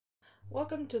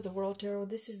Welcome to the World Tarot.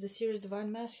 This is the series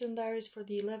Divine Masculine Diaries for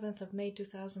the 11th of May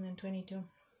 2022.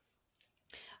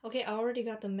 Okay, I already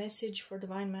got the message for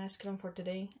Divine Masculine for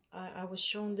today. I was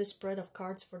shown this spread of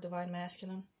cards for Divine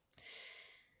Masculine.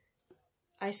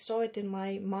 I saw it in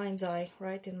my mind's eye,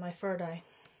 right, in my third eye.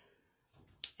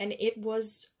 And it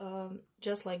was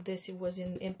just like this. It was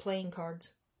in playing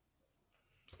cards.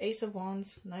 Ace of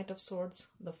Wands, Knight of Swords,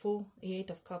 the Fool, the Eight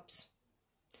of Cups.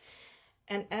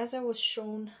 And as I was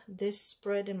shown this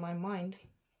spread in my mind,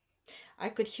 I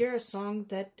could hear a song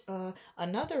that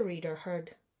another reader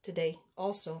heard today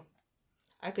also.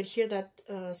 I could hear that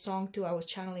song too. I was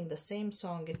channeling the same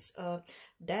song. It's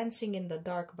Dancing in the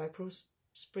Dark by Bruce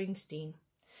Springsteen.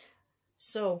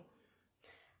 So,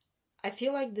 I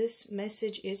feel like this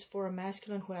message is for a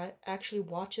masculine who actually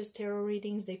watches tarot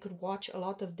readings. They could watch a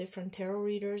lot of different tarot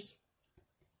readers.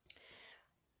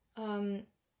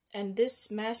 And this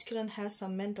masculine has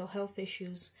some mental health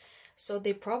issues, so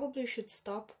they probably should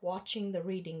stop watching the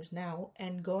readings now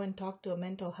and go and talk to a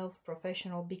mental health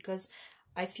professional, because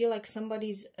I feel like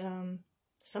somebody's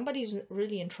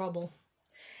really in trouble.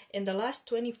 In the last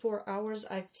 24 hours,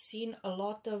 I've seen a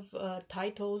lot of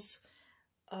titles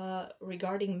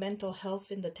regarding mental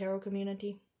health in the tarot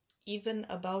community, even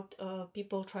about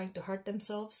people trying to hurt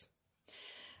themselves.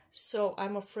 So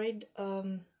I'm afraid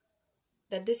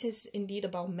that this is indeed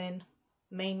about men.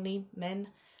 Mainly men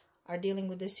are dealing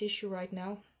with this issue right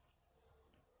now.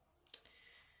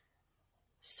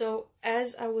 So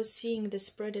as I was seeing this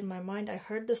spread in my mind, I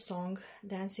heard the song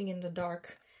Dancing in the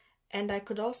Dark, and I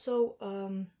could also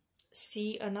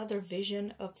see another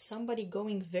vision of somebody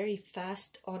going very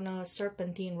fast on a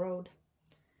serpentine road,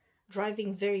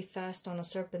 driving very fast on a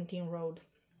serpentine road.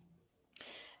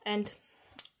 And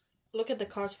look at the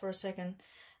cards for a second.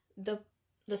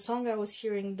 The song I was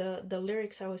hearing, the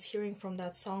lyrics I was hearing from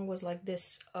that song was like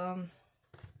this.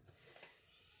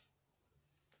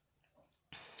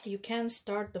 You can't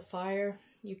start the fire.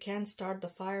 You can't start the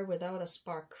fire without a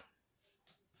spark.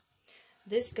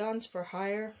 This gun's for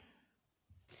hire.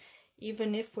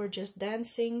 Even if we're just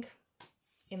dancing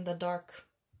in the dark.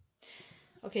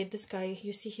 Okay, this guy,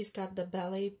 you see he's got the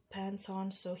ballet pants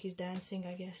on, so he's dancing,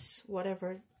 I guess.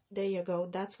 Whatever. There you go.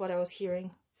 That's what I was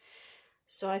hearing.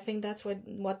 So I think that's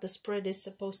what the spread is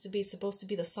supposed to be. It's supposed to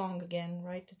be the song again,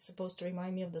 right? It's supposed to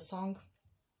remind me of the song.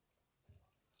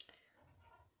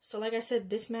 So like I said,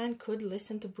 this man could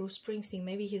listen to Bruce Springsteen.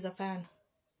 Maybe he's a fan.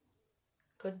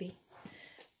 Could be.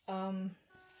 But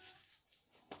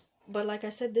like I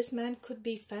said, this man could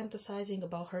be fantasizing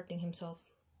about hurting himself.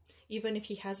 Even if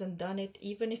he hasn't done it,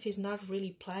 even if he's not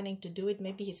really planning to do it,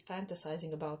 maybe he's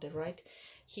fantasizing about it, right?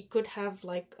 He could have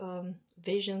like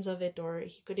visions of it, or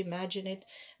he could imagine it.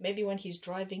 Maybe when he's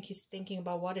driving, he's thinking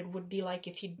about what it would be like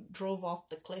if he drove off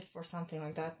the cliff or something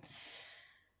like that.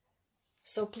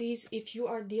 So please, if you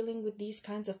are dealing with these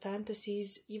kinds of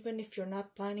fantasies, even if you're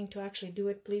not planning to actually do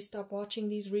it, please stop watching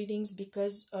these readings,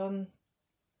 because a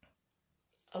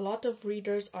lot of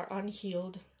readers are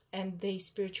unhealed and they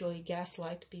spiritually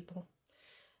gaslight people.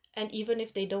 And even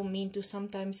if they don't mean to,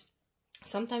 sometimes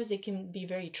they can be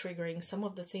very triggering. Some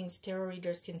of the things tarot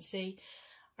readers can say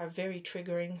are very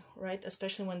triggering, right?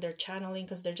 Especially when they're channeling,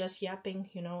 because they're just yapping,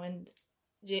 you know, and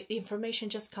the information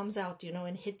just comes out, you know,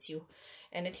 and hits you.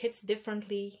 And it hits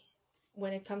differently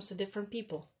when it comes to different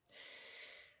people.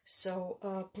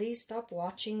 So please stop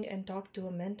watching and talk to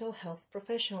a mental health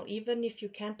professional. Even if you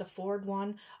can't afford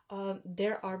one,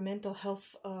 there are mental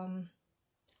health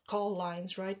call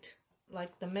lines, right?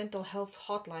 Like the mental health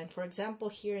hotline. For example,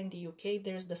 here in the UK,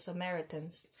 there's the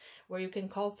Samaritans, where you can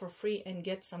call for free and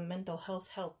get some mental health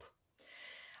help.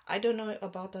 I don't know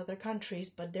about other countries,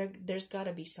 but there's got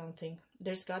to be something.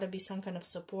 There's got to be some kind of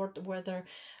support, whether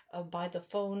by the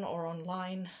phone or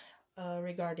online,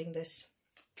 regarding this.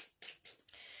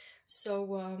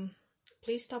 So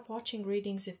please stop watching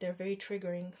readings if they're very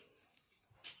triggering.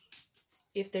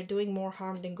 If they're doing more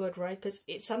harm than good, right? Because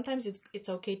sometimes it's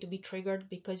okay to be triggered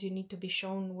because you need to be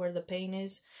shown where the pain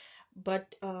is.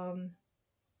 But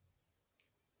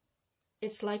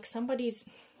it's like somebody's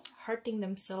hurting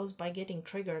themselves by getting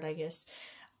triggered, I guess.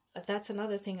 That's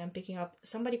another thing I'm picking up.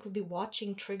 Somebody could be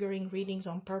watching triggering readings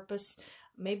on purpose,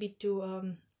 maybe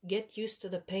to get used to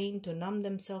the pain, to numb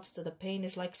themselves to the pain.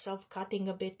 Is like self-cutting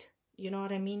a bit. You know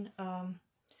what I mean?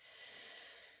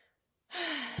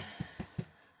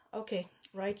 Okay,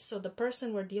 right? So the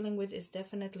person we're dealing with is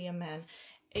definitely a man.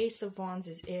 Ace of Wands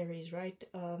is Aries, right?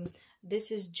 This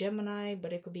is Gemini,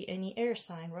 but it could be any air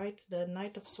sign, right? The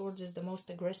Knight of Swords is the most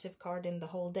aggressive card in the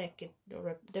whole deck. It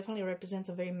definitely represents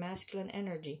a very masculine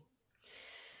energy.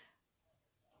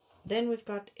 Then we've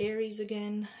got Aries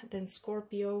again, then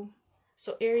Scorpio.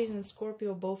 So Aries and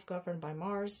Scorpio both governed by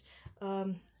Mars.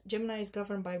 Gemini is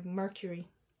governed by Mercury.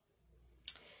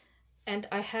 And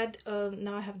I had,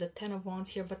 now I have the 10 of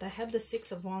Wands here, but I had the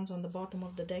 6 of Wands on the bottom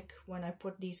of the deck when I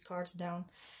put these cards down.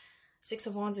 6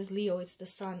 of Wands is Leo, it's the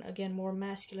sun. Again, more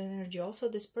masculine energy. Also,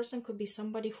 this person could be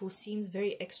somebody who seems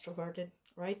very extroverted,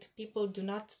 right? People do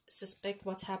not suspect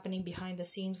what's happening behind the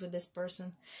scenes with this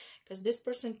person. Because this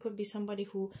person could be somebody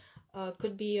who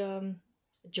could be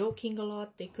joking a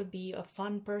lot. They could be a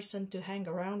fun person to hang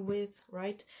around with,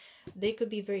 right? They could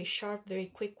be very sharp, very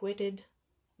quick-witted.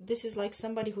 This is like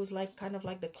somebody who's like kind of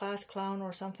like the class clown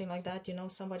or something like that, you know,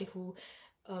 somebody who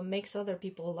makes other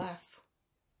people laugh.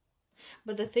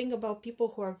 But the thing about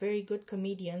people who are very good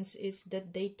comedians is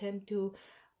that they tend to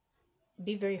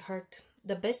be very hurt.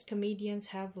 The best comedians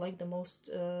have like the most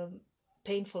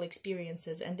painful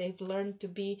experiences, and they've learned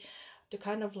to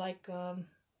kind of like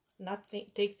not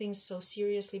take things so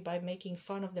seriously by making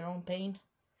fun of their own pain.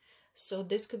 So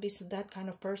this could be that kind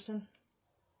of person.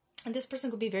 And this person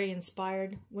could be very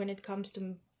inspired when it comes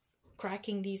to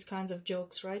cracking these kinds of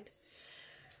jokes, right?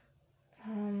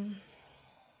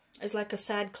 It's like a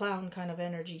sad clown kind of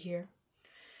energy here.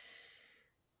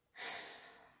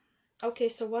 Okay,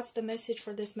 so what's the message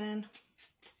for this man?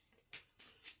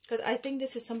 Because I think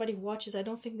this is somebody who watches. I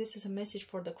don't think this is a message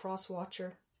for the cross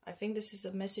watcher. I think this is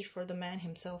a message for the man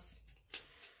himself.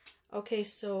 Okay,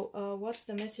 so what's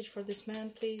the message for this man,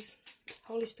 please?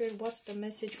 Holy Spirit, what's the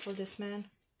message for this man?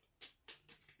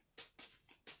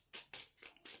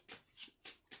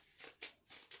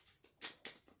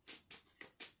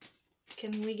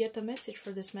 Can we get a message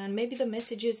for this man? Maybe the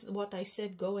message is what I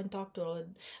said, go and talk to a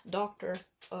doctor,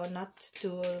 not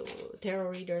to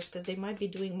tarot readers, because they might be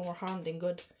doing more harm than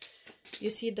good. You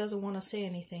see, it doesn't want to say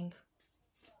anything.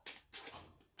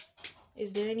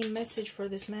 Is there any message for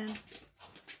this man?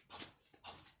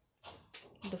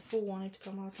 The Fool wanted to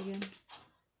come out again.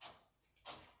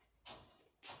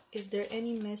 Is there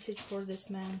any message for this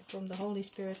man from the Holy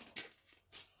Spirit?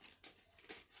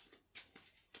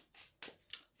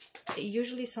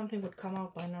 Usually something would come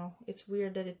out by now. It's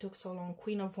weird that it took so long.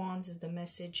 Queen of Wands is the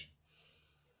message.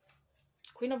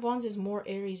 Queen of Wands is more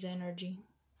Aries energy.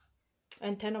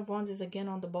 And 10 of Wands is again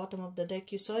on the bottom of the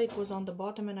deck. You saw it was on the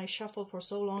bottom and I shuffled for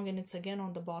so long and it's again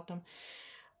on the bottom.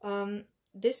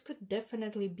 This could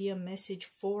definitely be a message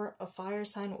for a fire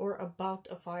sign or about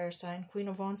a fire sign. Queen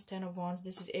of Wands, 10 of Wands.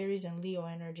 This is Aries and Leo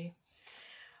energy.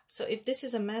 So if this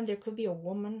is a man, there could be a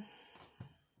woman.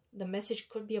 The message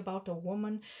could be about a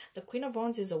woman. The Queen of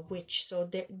Wands is a witch. So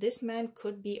this man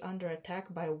could be under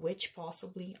attack by a witch,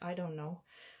 possibly. I don't know.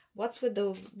 What's with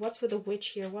the witch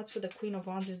here? What's with the Queen of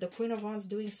Wands? Is the Queen of Wands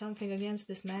doing something against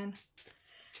this man?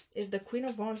 Is the Queen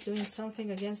of Wands doing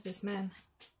something against this man?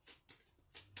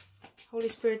 Holy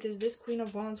Spirit, is this Queen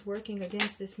of Wands working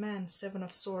against this man? 7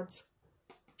 of Swords.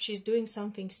 She's doing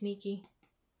something sneaky.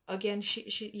 Again,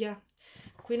 yeah.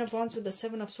 Queen of Wands with the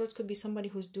 7 of Swords could be somebody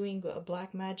who's doing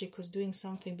black magic, who's doing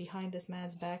something behind this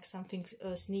man's back, something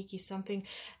sneaky, something.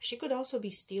 She could also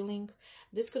be stealing.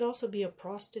 This could also be a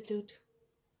prostitute.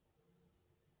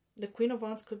 The Queen of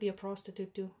Wands could be a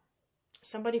prostitute too.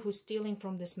 Somebody who's stealing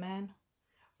from this man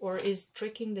or is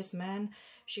tricking this man.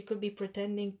 She could be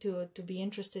pretending to be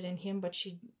interested in him, but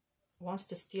she wants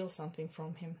to steal something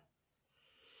from him.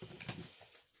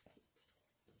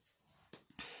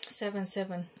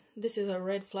 7-7. This is a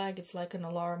red flag. It's like an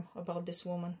alarm about this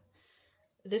woman.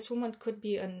 This woman could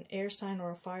be an air sign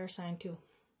or a fire sign too.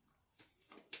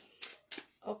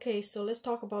 Okay, so let's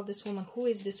talk about this woman. Who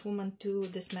is this woman to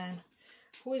this man?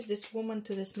 Who is this woman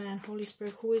to this man? Holy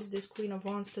Spirit, who is this Queen of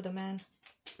Wands to the man?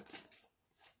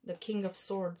 The King of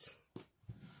Swords.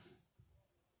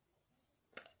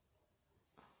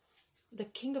 The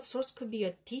King of Swords could be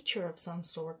a teacher of some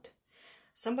sort.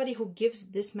 Somebody who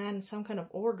gives this man some kind of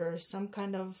order, some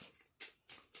kind of...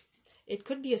 It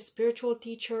could be a spiritual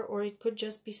teacher, or it could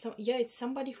just be some... Yeah, it's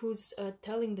somebody who's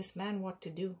telling this man what to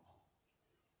do.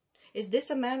 Is this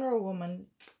a man or a woman?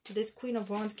 This Queen of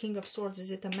Wands, King of Swords,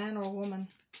 is it a man or a woman?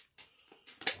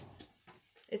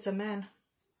 It's a man.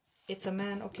 It's a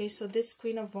man. Okay, so this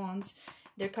Queen of Wands,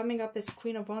 they're coming up as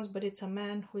Queen of Wands, but it's a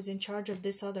man who's in charge of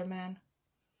this other man,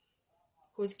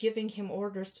 who's giving him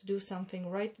orders to do something,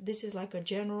 right? This is like a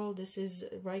general. This is,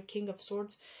 right, King of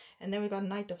Swords. And then we got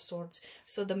Knight of Swords.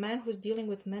 So the man who's dealing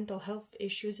with mental health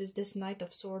issues is this Knight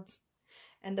of Swords.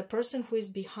 And the person who is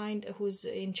behind, who's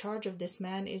in charge of this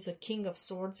man, is a King of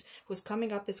Swords, who's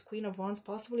coming up as Queen of Wands,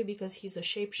 possibly because he's a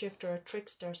shapeshifter, a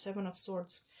trickster, 7 of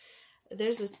Swords.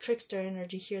 There's a trickster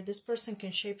energy here. This person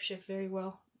can shapeshift very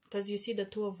well. Because you see the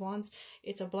 2 of Wands,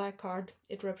 it's a black card.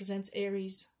 It represents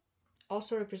Aries.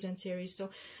 Also represents Aries. So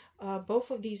Both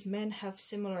of these men have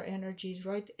similar energies,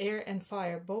 right? Air and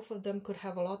fire. Both of them could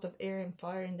have a lot of air and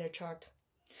fire in their chart.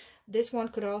 This one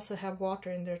could also have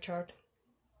water in their chart.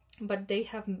 But they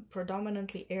have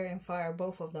predominantly air and fire,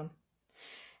 both of them.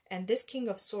 And this King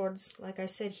of Swords, like I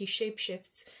said, he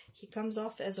shapeshifts. He comes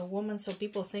off as a woman, so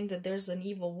people think that there's an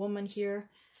evil woman here.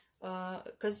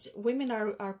 Because women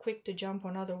are quick to jump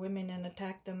on other women and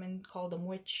attack them and call them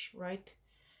witch, right?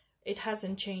 It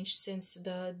hasn't changed since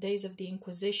the days of the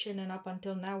Inquisition, and up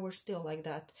until now we're still like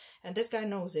that. And this guy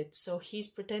knows it, so he's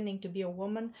pretending to be a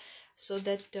woman so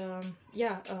that,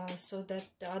 so that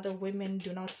the other women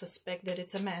do not suspect that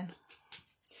it's a man.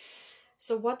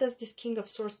 So what does this King of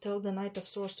Swords tell the Knight of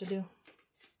Swords to do?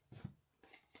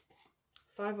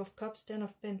 5 of Cups, 10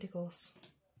 of Pentacles.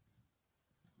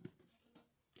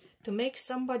 To make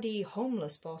somebody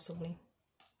homeless, possibly.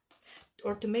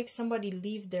 Or to make somebody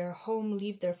leave their home,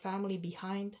 leave their family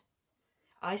behind,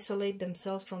 isolate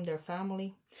themselves from their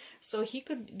family. So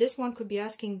this one could be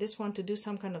asking this one to do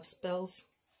some kind of spells.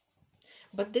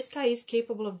 But this guy is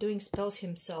capable of doing spells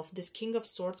himself. This King of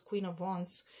Swords, Queen of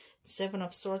Wands, 7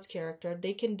 of Swords character,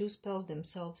 they can do spells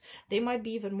themselves. They might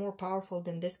be even more powerful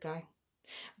than this guy.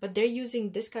 But they're using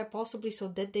this guy possibly so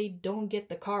that they don't get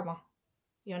the karma.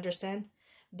 You understand?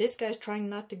 This guy's trying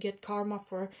not to get karma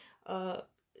for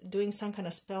doing some kind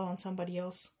of spell on somebody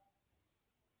else.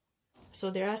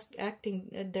 So they're asking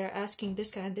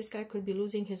this guy, and this guy could be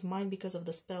losing his mind because of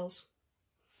the spells.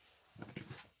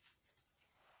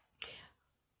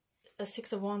 A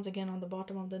 6 of Wands again on the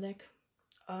bottom of the deck.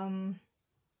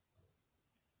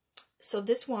 So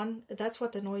this one, that's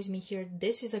what annoys me here.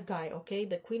 This is a guy, okay?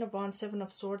 The Queen of Wands, 7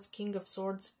 of Swords, King of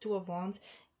Swords, 2 of Wands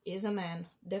is a man.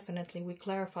 Definitely, we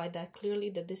clarified that clearly,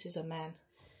 that this is a man.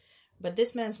 But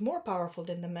this man's more powerful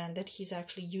than the man that he's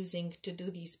actually using to do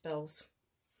these spells.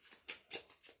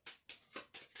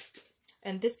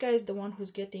 And this guy is the one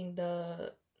who's getting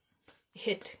the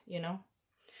hit, you know.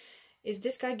 Is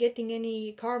this guy getting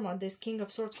any karma, this King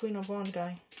of Swords, Queen of Wands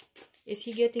guy? Is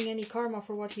he getting any karma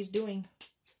for what he's doing?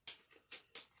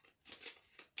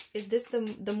 Is this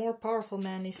the more powerful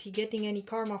man? Is he getting any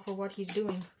karma for what he's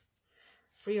doing?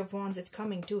 3 of Wands, it's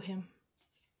coming to him.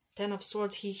 10 of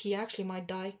Swords, he actually might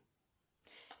die.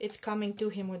 It's coming to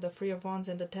him with the 3 of Wands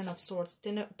and the 10 of Swords.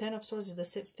 10 of Swords is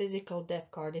the physical death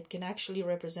card. It can actually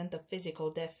represent a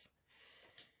physical death.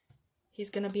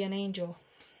 He's gonna be an angel.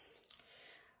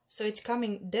 So it's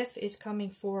coming, death is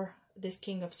coming for this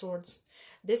King of Swords.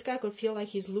 This guy could feel like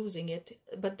he's losing it,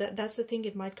 but that's the thing,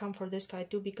 it might come for this guy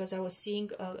too, because I was seeing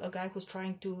a guy who's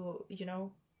trying to, you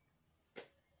know,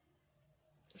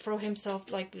 throw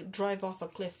himself, like drive off a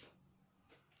cliff.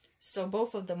 So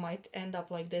both of them might end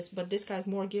up like this, but this guy's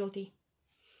more guilty.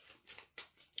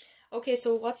 Okay,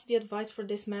 so what's the advice for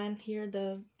this man here?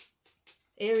 The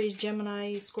Aries,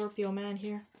 Gemini, Scorpio man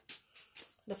here.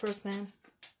 The first man.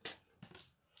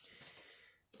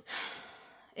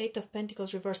 8 of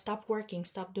Pentacles reverse. Stop working.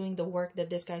 Stop doing the work that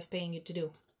this guy's paying you to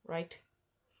do, right?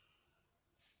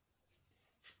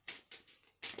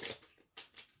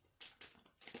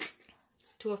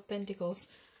 Two of Pentacles.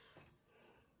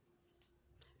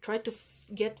 Try to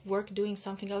get work doing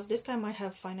something else. This guy might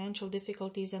have financial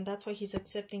difficulties, and that's why he's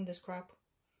accepting this crap.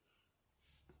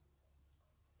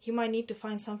 He might need to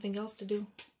find something else to do.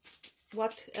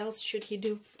 What else should he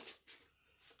do?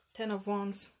 10 of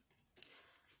Wands.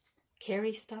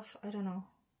 Carry stuff? I don't know.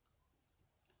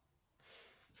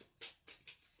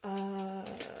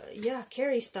 Yeah,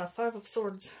 carry stuff. 5 of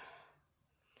Swords.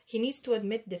 He needs to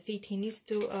admit defeat. He needs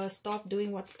to stop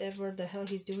doing whatever the hell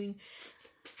he's doing.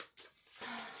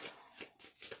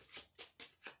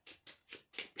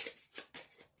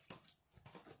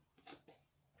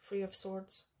 3 of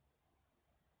Swords.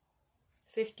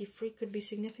 53 could be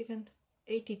significant.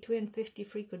 82 and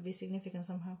 53 could be significant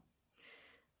somehow.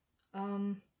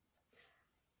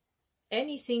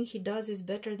 Anything he does is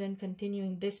better than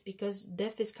continuing this, because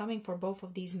death is coming for both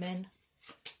of these men.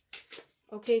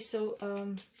 Okay, so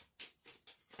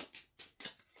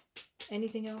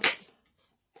anything else?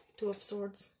 2 of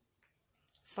Swords.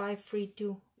 5, 3,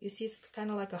 2. You see, it's kind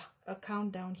of like a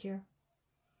countdown here.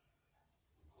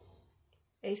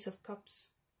 Ace of Cups.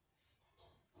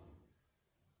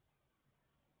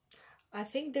 I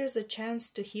think there's a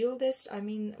chance to heal this. I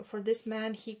mean, for this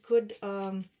man, he could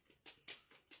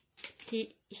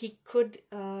he could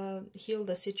heal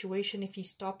the situation if he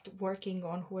stopped working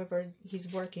on whoever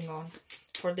he's working on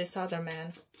for this other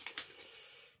man.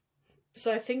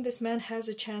 So I think this man has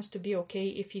a chance to be okay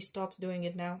if he stops doing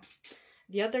it now.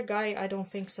 The other guy, I don't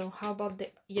think so. How about the...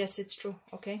 Yes, it's true.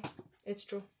 Okay, it's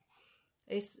true.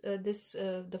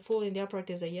 The Fool in the upright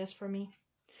is a yes for me.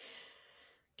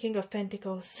 King of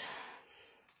Pentacles.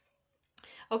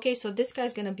 Okay, so this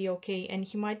guy's gonna be okay, and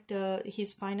he might,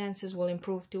 his finances will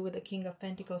improve too with the King of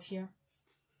Pentacles here.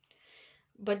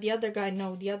 But the other guy,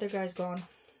 no, the other guy's gone.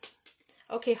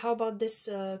 Okay, how about this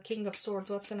King of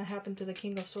Swords? What's gonna happen to the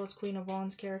King of Swords, Queen of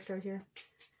Wands character here?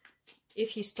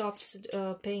 If he stops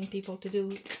paying people to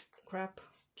do crap.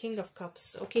 King of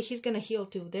Cups. Okay, he's gonna heal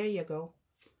too. There you go.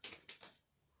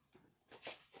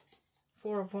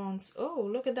 Four of Wands. Oh,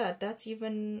 look at that. That's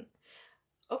even...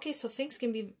 Okay, so things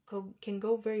can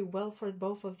go very well for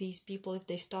both of these people if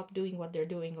they stop doing what they're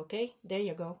doing, okay? There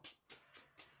you go.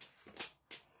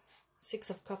 Six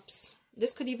of Cups.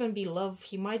 This could even be love.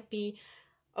 He might be...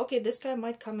 Okay, this guy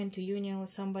might come into union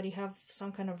with somebody, have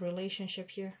some kind of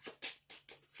relationship here.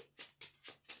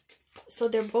 So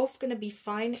they're both going to be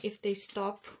fine if they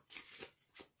stop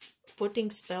putting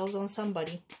spells on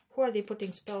somebody. Who are they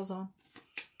putting spells on?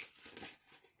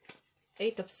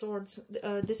 Eight of Swords.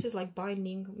 This is like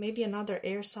binding. Maybe another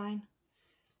air sign.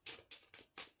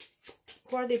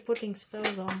 Who are they putting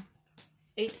spells on?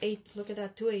 8. Look at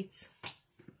that. 2 8s.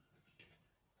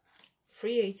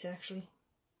 3 8s actually.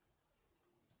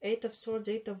 8 of Swords,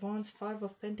 8 of Wands, 5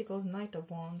 of Pentacles, Knight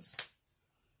of Wands.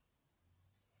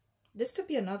 This could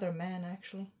be another man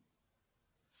actually.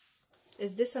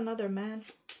 Is this another man?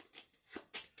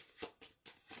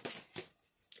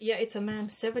 Yeah, it's a man.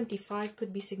 75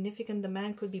 could be significant. The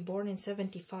man could be born in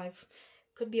 75.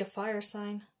 Could be a fire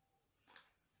sign.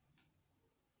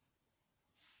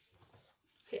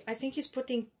 Okay, I think he's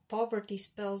putting poverty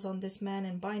spells on this man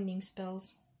and binding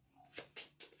spells.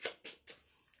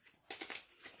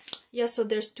 Yeah, so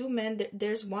there's two men.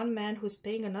 There's one man who's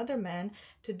paying another man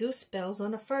to do spells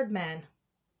on a third man.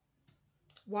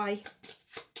 Why?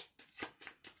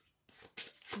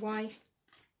 Why?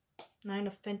 9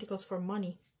 of Pentacles for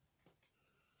money.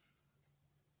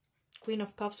 Queen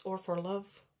of Cups or for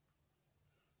love.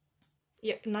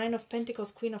 Yeah, 9 of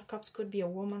Pentacles, Queen of Cups could be a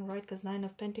woman, right? Because 9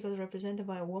 of Pentacles represented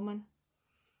by a woman.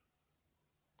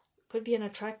 Could be an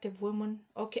attractive woman.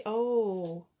 Okay,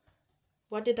 oh.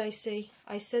 What did I say?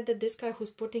 I said that this guy who's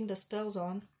putting the spells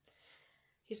on,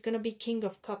 he's going to be King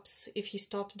of Cups if he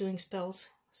stops doing spells.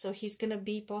 So he's going to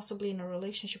be possibly in a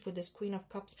relationship with this Queen of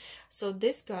Cups. So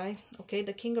this guy, okay,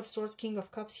 the King of Swords, King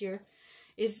of Cups here,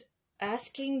 is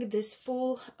asking this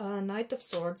full Knight of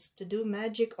Swords to do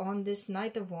magic on this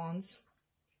Knight of Wands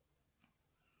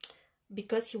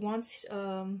because he wants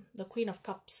the Queen of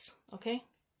Cups, okay?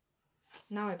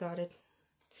 Now I got it.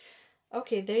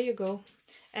 Okay, there you go.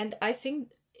 And I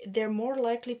think they're more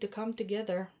likely to come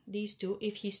together, these two,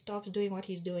 if he stops doing what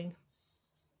he's doing.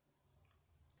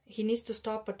 He needs to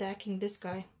stop attacking this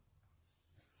guy.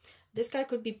 This guy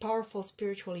could be powerful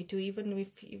spiritually too, even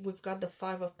if we've got the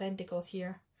 5 of Pentacles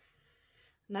here.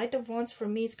 Knight of Wands for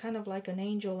me is kind of like an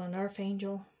angel, an earth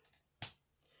angel.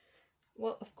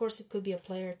 Well, of course it could be a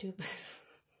player too.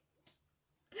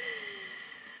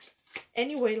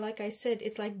 Anyway, like I said,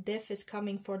 it's like death is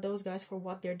coming for those guys for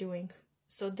what they're doing.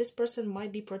 So this person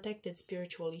might be protected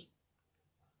spiritually.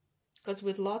 Because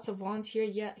with lots of wands here,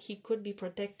 yeah, he could be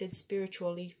protected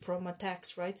spiritually from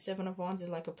attacks, right? 7 of Wands is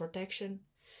like a protection.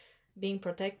 Being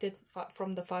protected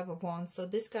from the 5 of Wands. So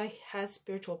this guy has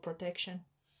spiritual protection.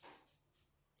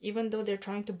 Even though they're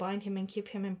trying to bind him and keep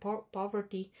him in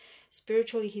poverty,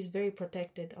 spiritually he's very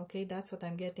protected. Okay, that's what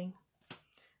I'm getting.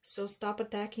 So stop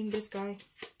attacking this guy.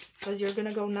 Because you're going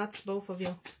to go nuts, both of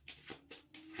you.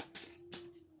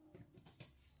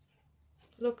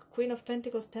 Look, Queen of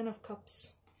Pentacles, 10 of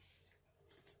Cups.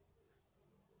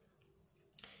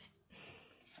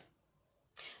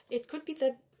 It could be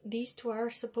that these two are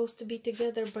supposed to be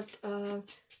together, but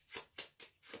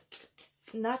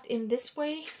not in this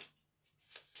way.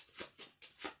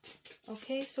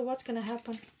 Okay, so what's gonna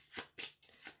happen?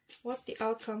 What's the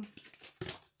outcome?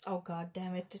 Oh god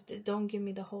damn it, don't give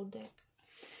me the whole deck.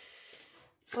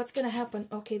 What's gonna happen?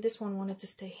 Okay, this one wanted to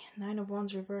stay. 9 of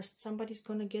Wands reversed. Somebody's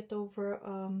gonna get over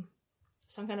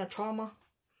some kind of trauma.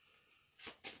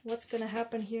 What's gonna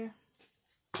happen here?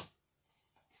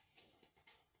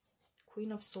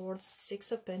 Queen of Swords,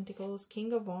 6 of Pentacles,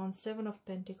 King of Wands, 7 of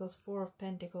Pentacles, 4 of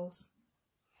Pentacles.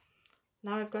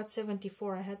 Now I've got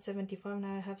 74. I had 75,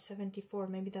 now I have 74.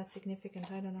 Maybe that's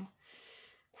significant, I don't know.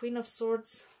 Queen of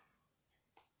Swords,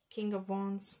 King of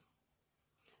Wands.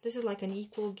 This is like an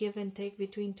equal give and take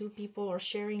between two people or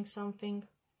sharing something.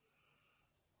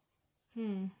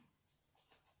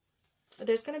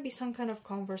 There's going to be some kind of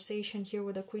conversation here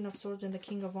with the Queen of Swords and the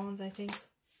King of Wands, I think.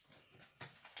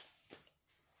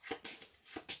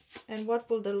 And what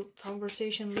will the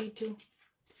conversation lead to?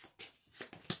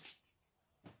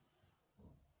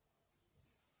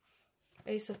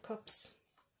 Ace of Cups.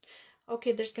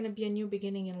 Okay, there's going to be a new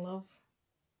beginning in love.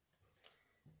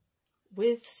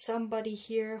 With somebody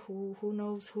here who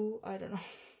knows who, I don't know.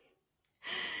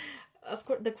 Of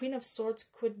course, the Queen of Swords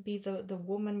could be the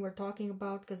woman we're talking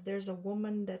about, because there's a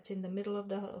woman that's in the middle of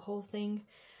the whole thing.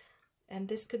 And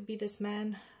this could be this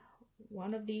man,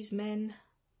 one of these men.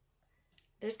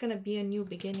 There's going to be a new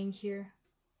beginning here.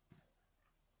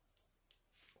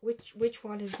 Which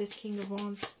one is this King of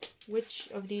Wands? Which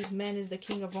of these men is the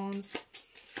King of Wands?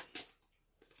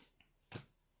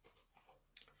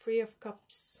 Three of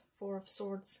Cups, Four of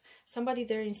Swords. Somebody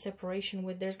they're in separation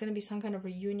with. There's going to be some kind of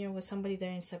reunion with somebody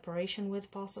they're in separation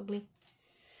with, possibly.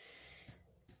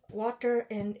 Water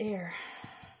and air.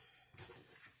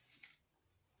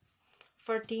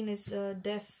 13 is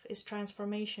death, is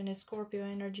transformation, is Scorpio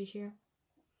energy here.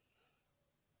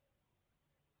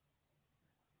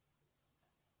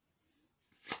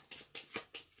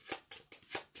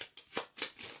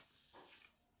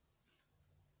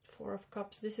 Four of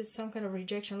Cups. This is some kind of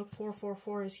rejection. Look,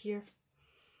 444 is here.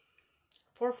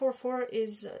 444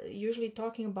 is usually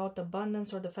talking about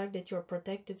abundance or the fact that you're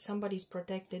protected. Somebody's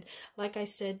protected. Like I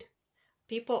said,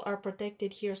 people are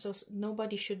protected here, so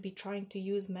nobody should be trying to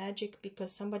use magic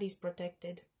because somebody's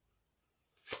protected.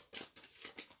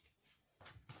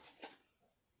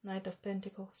 Knight of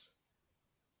Pentacles.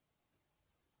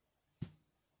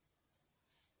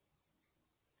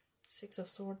 Six of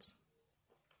Swords.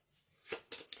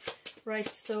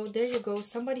 Right, so there you go.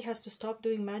 Somebody has to stop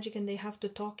doing magic and they have to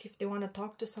talk. If they want to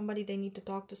talk to somebody, they need to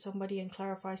talk to somebody and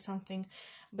clarify something.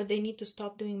 But they need to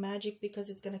stop doing magic because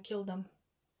it's going to kill them.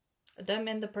 Them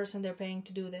and the person they're paying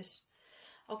to do this.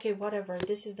 Okay, whatever.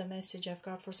 This is the message I've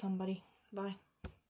got for somebody. Bye.